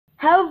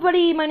Hello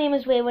everybody, my name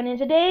is Way-Vey, and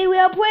today we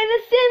are playing The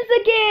Sims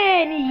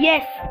again!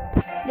 Yes!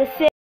 The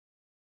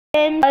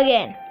Sims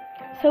again.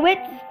 So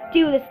let's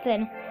do this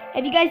then.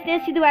 If you guys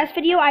didn't see the last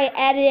video, I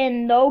added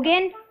in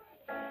Logan.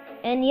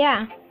 And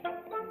yeah.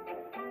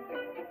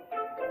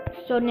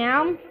 So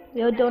now,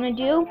 we're gonna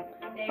do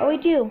what we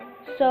do.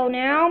 So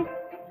now,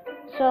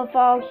 so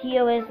far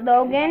here is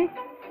Logan.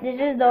 This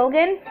is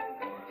Logan.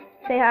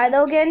 Say hi,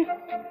 Logan.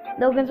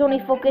 Logan's only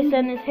focused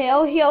on his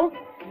hair here.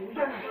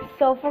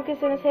 So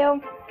focused on his hair.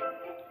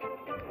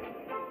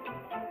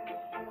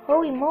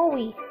 Holy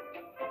moly.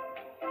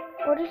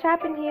 What just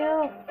happened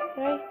here?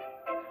 Right?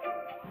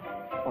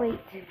 Wait.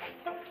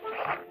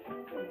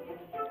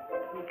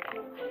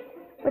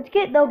 Let's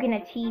get Logan a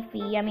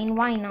TV. I mean,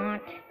 why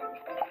not?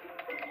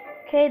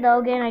 Okay,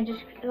 Logan, I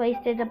just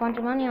wasted a bunch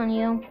of money on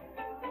you.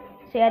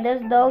 So yeah,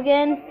 there's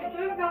Logan.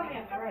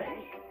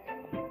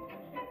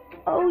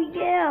 Oh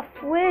yeah,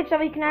 fridge that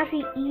we can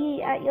actually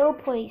eat at your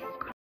place.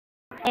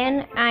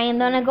 And I am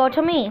gonna go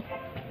to me.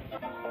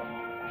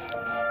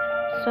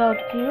 So,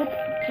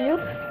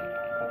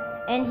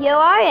 and here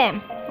I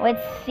am.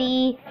 Let's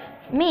see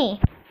me.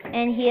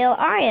 And here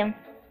I am.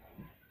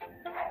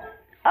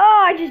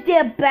 Oh, I just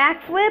did a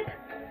backflip.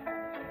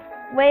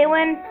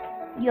 Waylon,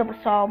 you're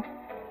basalt.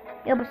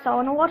 You're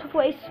basalt in a water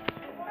place.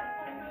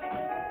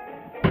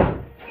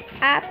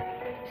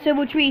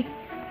 Absolutely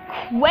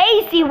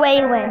crazy,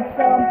 Waylon.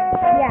 So,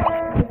 yeah,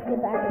 let's get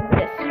back into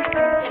this.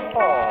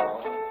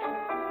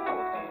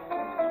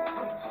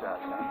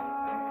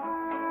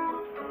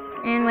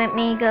 And let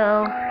me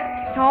go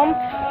home.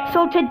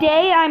 So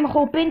today I'm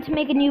hoping to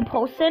make a new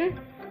person.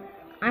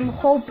 I'm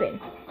hoping.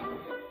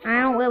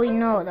 I don't really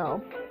know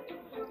though.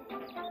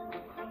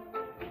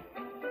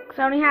 Cause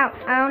I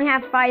only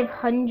have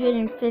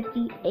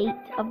 558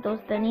 of those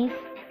thingies.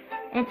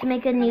 And to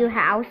make a new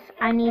house,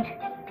 I need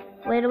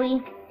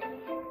literally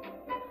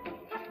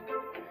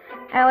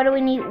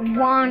need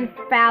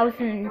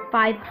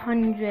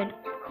 1,500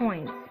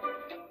 coins.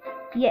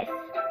 Yes,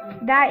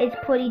 that is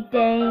pretty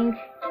dang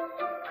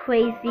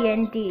crazy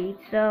indeed.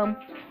 So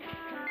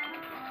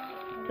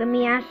let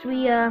me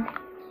actually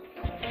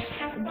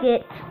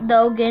get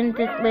Logan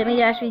to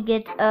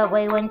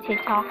Waylon to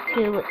talk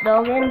to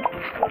Logan.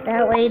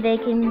 That way they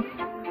can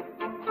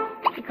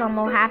become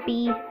more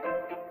happy.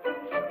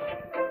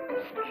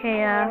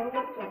 Okay,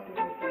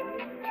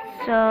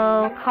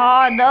 so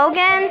call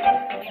Logan.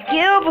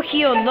 Get over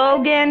here,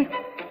 Logan.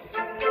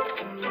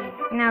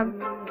 Now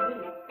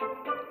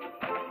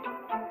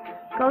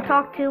go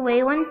talk to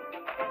Waylon.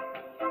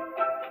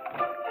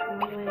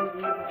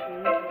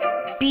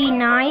 Be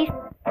nice.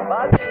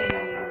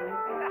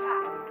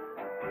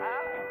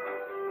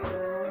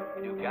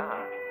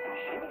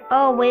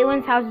 Oh,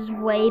 Waylon's house is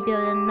way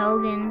bigger than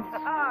Logan's.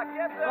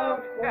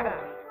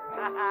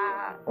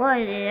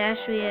 What it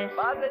actually is.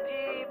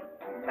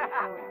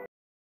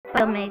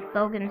 I'll make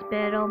Logan's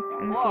better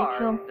in the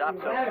future.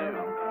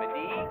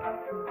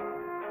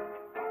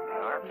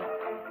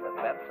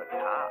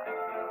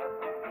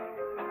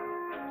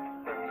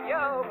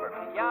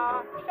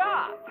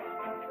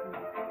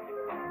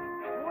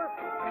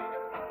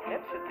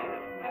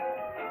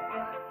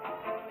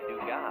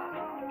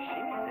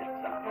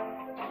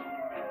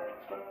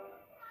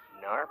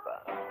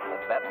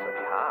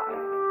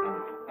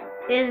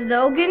 Is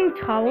Logan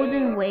taller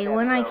than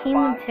Waylon? I can't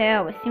even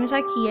tell. It seems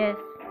like he is.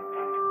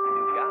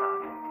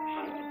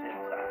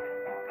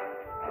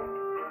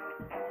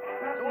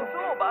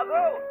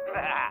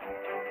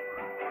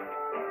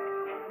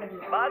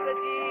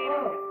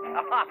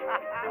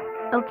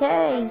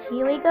 Okay,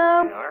 here we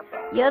go.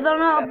 You're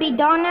gonna be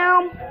done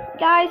now,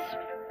 guys?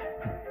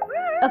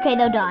 Okay,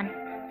 they're done.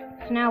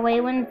 So now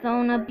Waylon's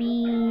gonna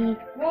be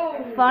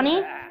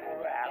funny.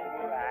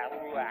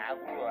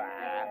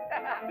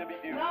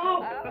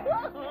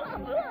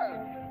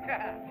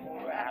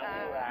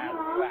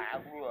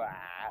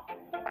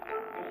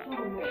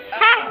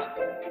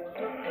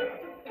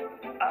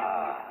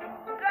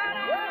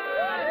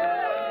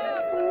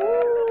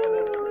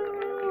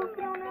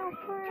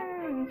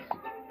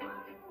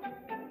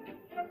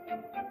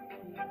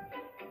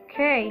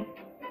 Okay.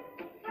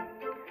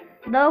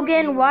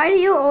 Logan, why do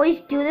you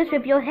always do this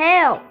with your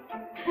hair?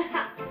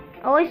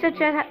 always just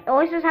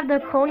have the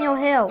comb your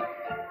hair.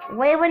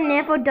 Waylon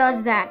never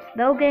does that.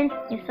 Logan,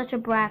 you're such a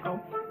bragger.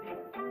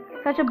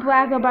 Such a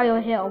bragger about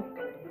your hair.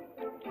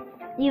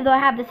 Even though I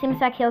have the same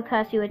exact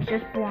haircut as you, it's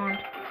just blonde.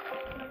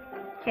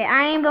 Okay,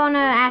 I am gonna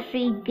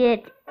actually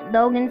get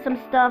Logan some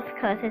stuff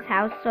because his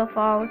house so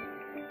far,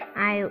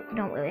 I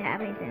don't really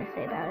have anything to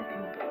say about it.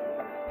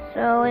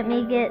 So let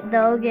me get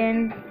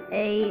Logan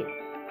a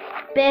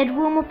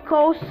bedroom, of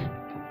course,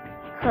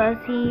 because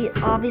he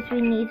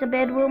obviously needs a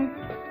bedroom.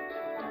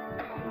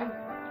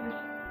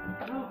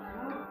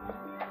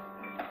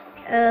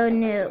 Oh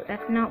no,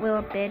 that's not where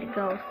a bed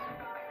goes.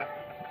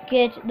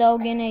 Get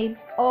Logan a...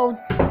 Oh,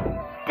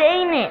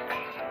 dang it!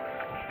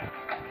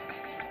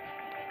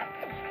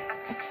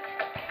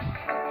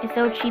 Is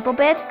there a cheaper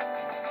bed?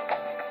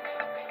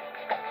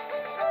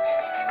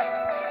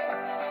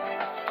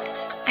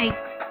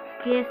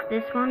 guess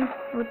this one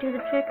will do the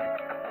trick.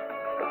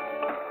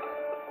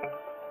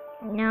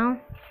 No.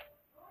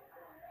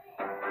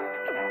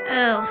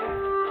 Oh.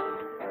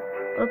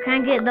 Well,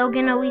 can I get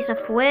Logan at least a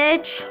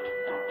fridge?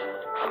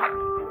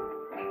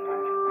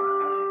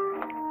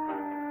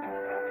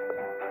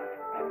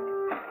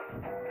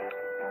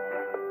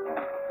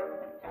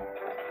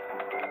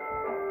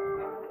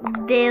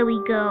 There we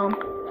go.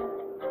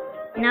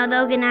 Now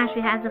Logan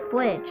actually has a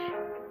fridge.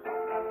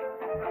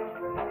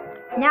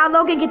 Now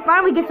Logan can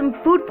finally get some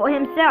food for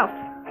himself.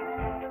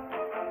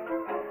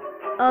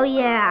 Oh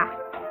yeah.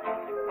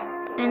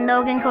 And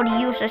Logan could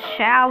use a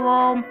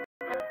shower.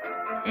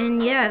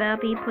 And yeah, that'll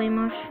be pretty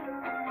much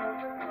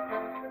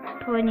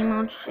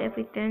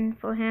everything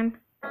for him.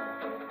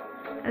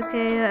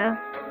 Okay,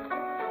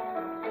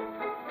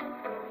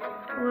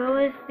 where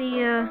is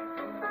the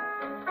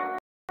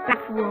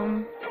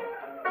bathroom?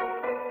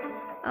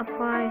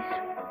 Applies.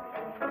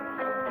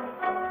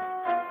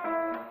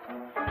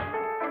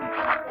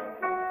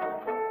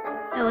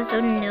 Oh, so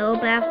no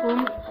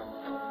bathroom?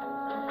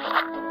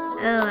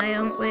 Oh, I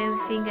don't really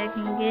think I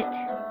can get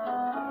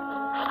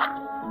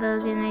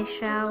Logan a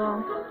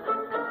shower.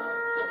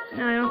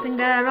 No, I don't think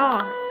that at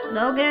all.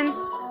 Logan?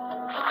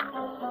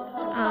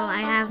 Oh,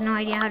 I have no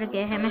idea how to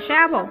get him a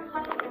shower.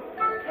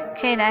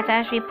 Okay, that's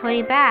actually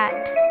pretty bad.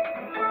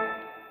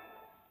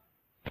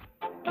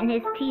 And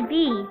his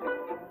TV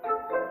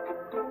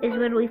is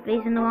literally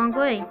facing the wrong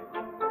way.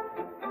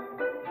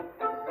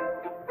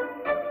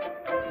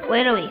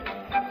 Where are we?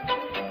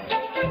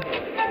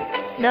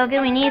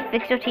 Logan, we need to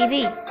fix your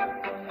TV.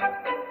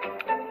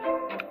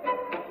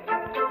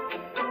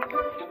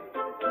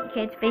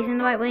 Okay, it's facing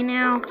the right way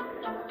now.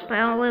 But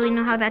I don't really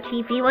know how that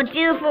TV will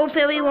do for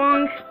very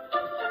long.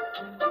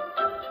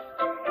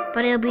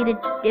 But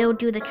it'll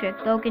do the trick.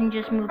 Logan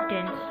just moved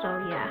in, so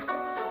yeah.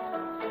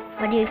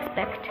 What do you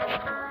expect?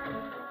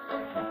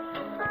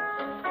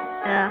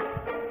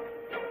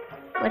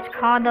 Let's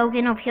call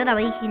Logan over here that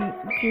way he can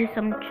do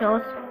some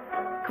chores.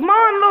 Come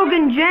on,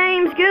 Logan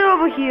James, get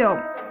over here.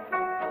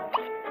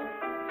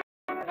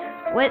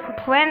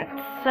 Plant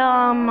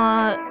some,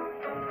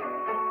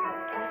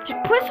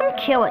 just put some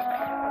carrots.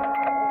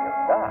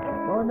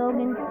 Well,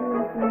 Logan's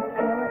doing some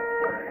carrots.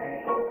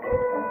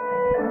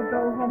 I'll go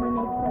home and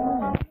make some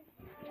money.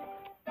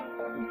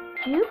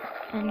 Juice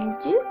and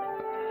juice.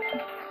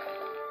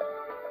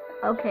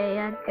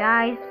 Okay,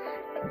 guys.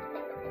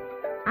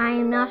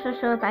 I'm not so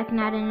sure if I can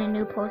add in a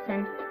new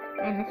person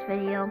in this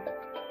video.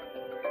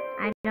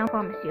 I don't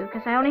promise you,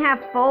 because I only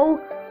have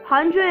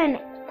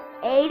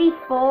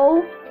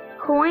 484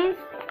 coins.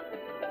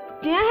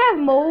 Did I have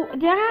more?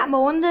 Did I have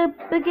more in the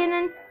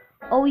beginning?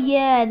 Oh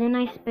yeah, then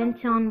I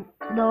spent on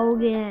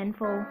Logan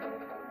for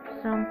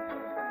some.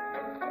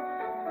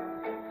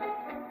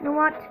 You know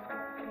what?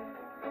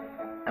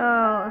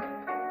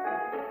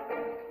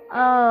 Oh,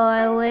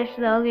 I wish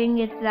Logan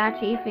gets that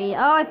TV.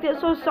 Oh, I feel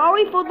so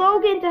sorry for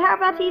Logan to have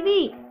that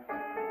TV.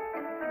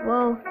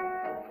 Whoa.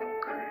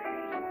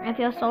 I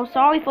feel so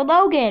sorry for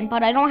Logan,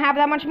 but I don't have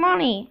that much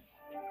money.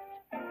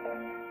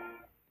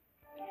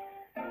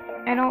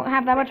 I don't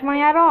have that much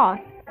money at all.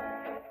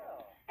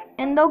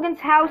 And Logan's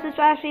house is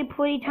actually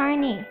pretty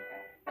tiny.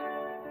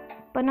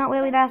 But not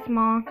really that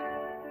small.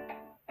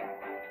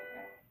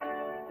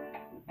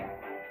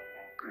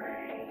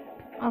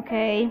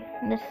 Okay,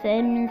 The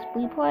Sims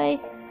replay.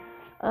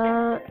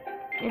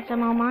 Get some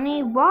more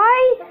money.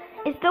 Why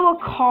is there a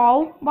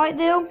call right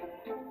there?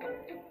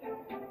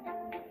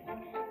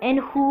 And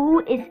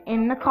who is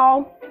in the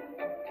call?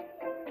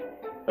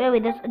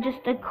 Wait, there's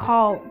just a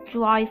call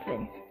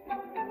driving.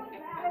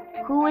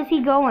 Who is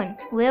he going?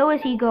 Where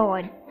is he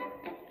going?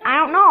 I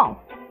don't know.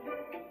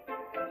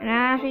 And I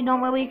actually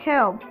don't really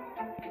care.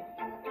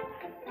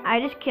 I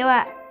just care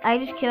us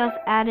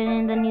adding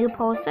in the new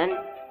person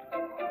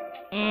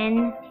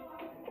and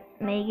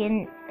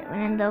making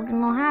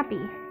Logan all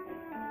happy.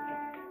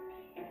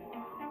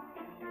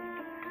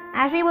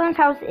 Actually, William's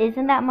house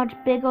isn't that much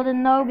bigger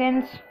than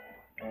Logan's.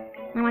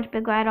 Not much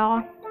bigger at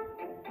all.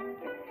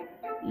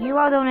 You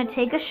are going to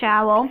take a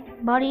shower,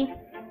 buddy.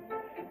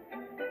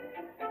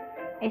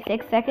 A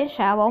 6-second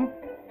shower.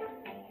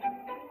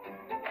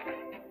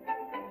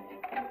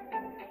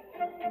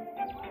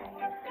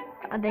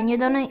 And then you're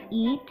going to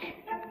eat.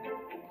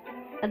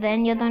 And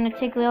then you're going to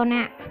take a little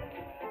nap.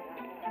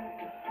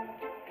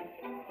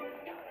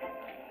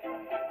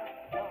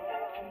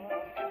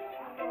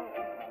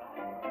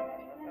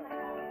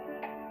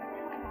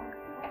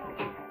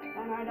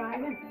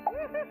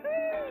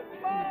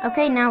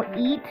 Okay, now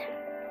eat,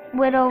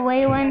 little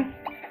Waylon.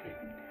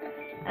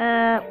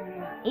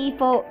 Eat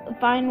for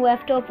find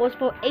leftovers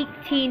for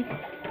 18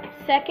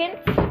 seconds.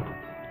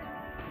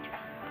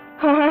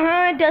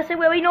 Doesn't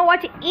really know what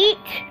to eat.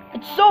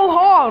 It's so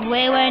hard,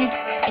 Waylon.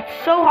 It's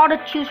so hard to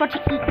choose what to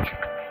eat.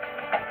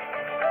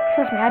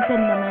 Trust me, I've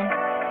been there, man.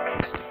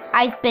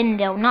 I've been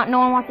there, not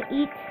knowing what to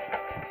eat.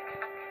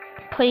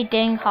 Pretty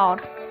dang hard.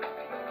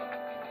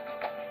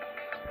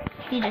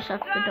 He just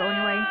left the door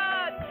anyway.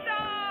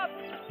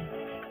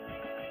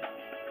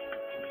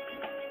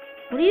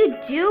 What are you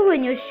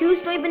doing? Your shoes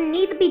don't even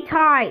need to be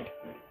tied.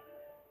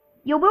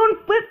 You're wearing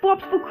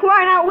flip-flops for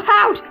crying out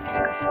loud.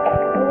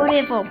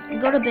 Whatever.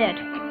 Go to bed.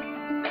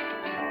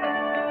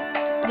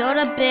 Go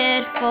to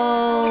bed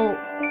for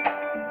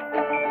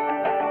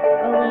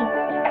at least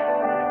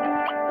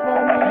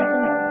 4 minutes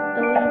and 30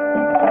 seconds.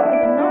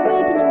 I'm not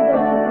making him go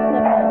to sleep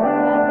for 7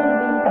 hours. That's gonna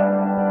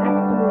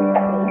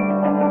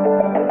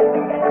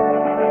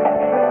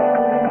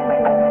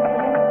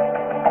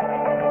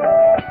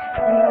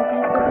be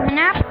absolute crazy. A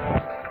nap.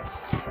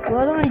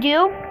 We're gonna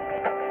do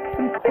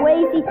some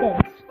crazy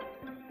things.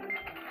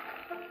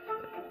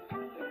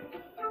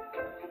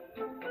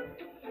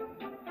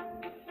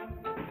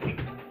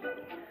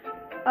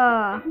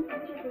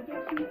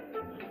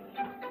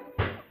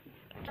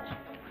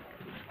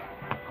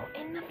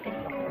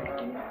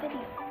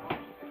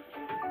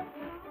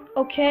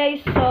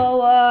 Okay,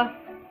 so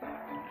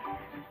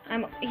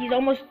he's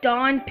almost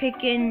done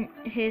picking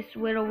his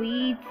little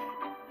weeds.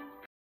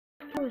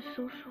 Oh, it's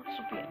so short,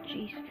 so bad,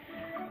 jeez.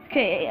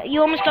 Okay,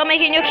 you almost done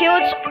making your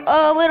carrots,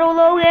 little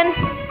Logan?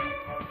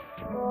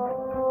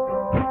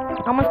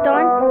 Almost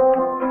done?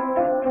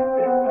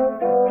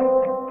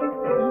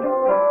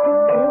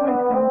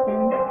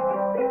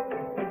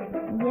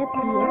 Yep, he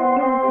is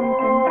doing something.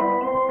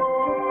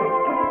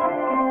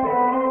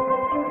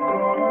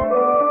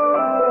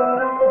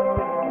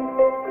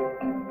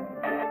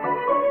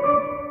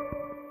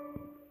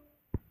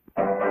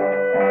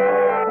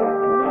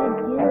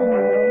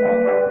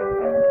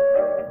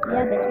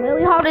 It's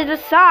really hard to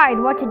decide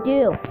what to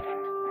do.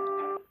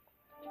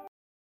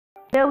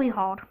 Very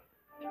hard.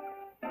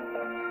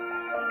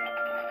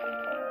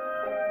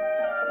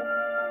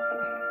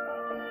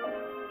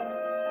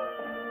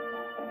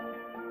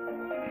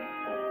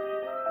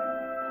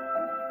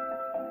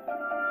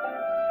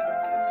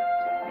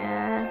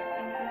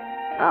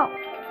 Oh.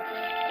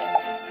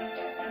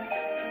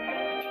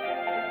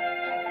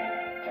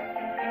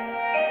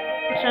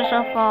 It's just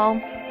a fall.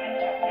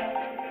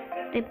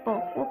 They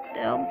both whooped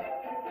them.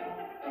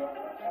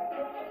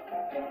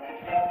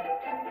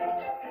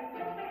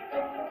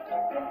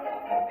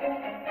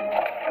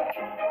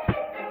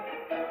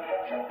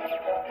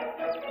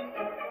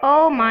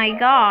 Oh my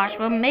gosh,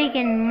 we're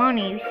making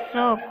money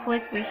so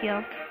quickly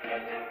here.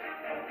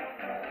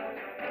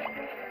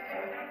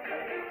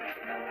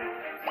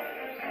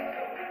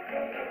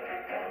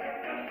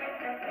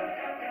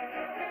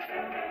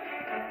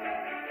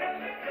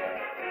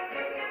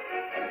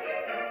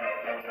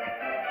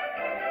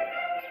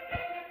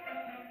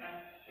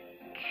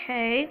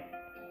 Okay.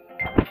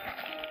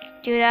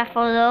 Do that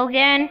for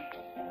Logan.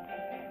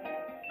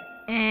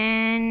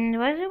 And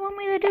what does it want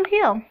me to do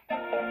here?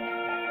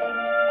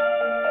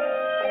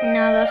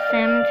 Another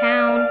sim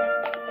town.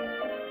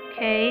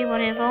 Okay,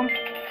 whatever.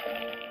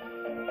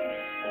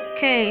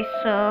 Okay,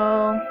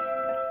 so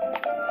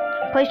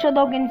pretty sure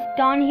Logan's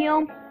done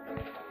here.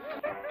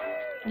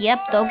 Yep,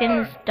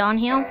 Logan's done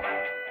here.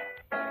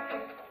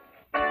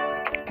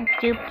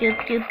 Doop doop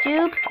doop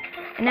doop.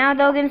 And now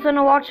Logan's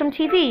gonna watch some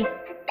TV.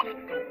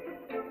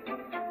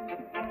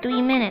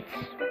 3 minutes.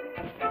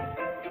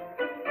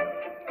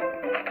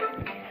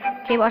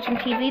 Okay, watching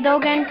TV,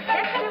 Logan.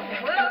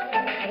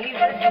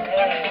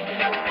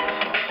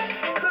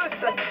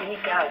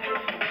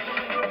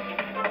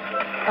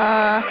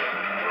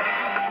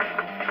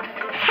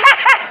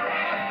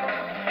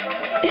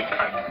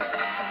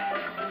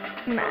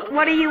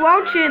 What are you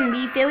watching?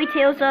 The fairy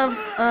tales of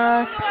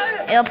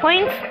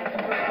airplanes?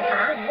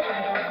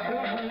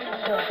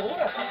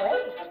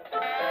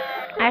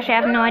 Actually, I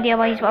have no idea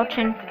what he's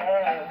watching.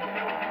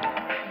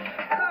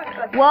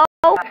 Whoa,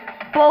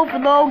 both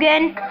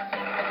Logan.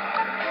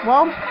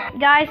 Well,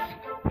 guys,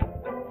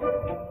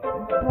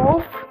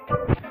 both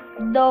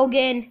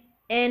Logan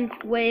and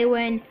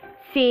Waylon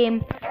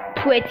seem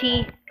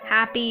pretty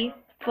happy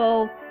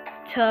for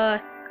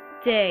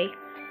today.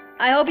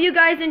 I hope you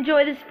guys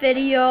enjoy this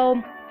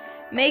video.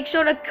 Make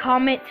sure to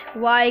comment,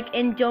 like,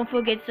 and don't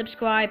forget to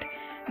subscribe.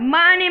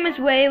 My name is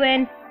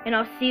Waylon, and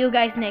I'll see you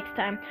guys next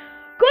time.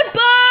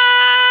 Goodbye!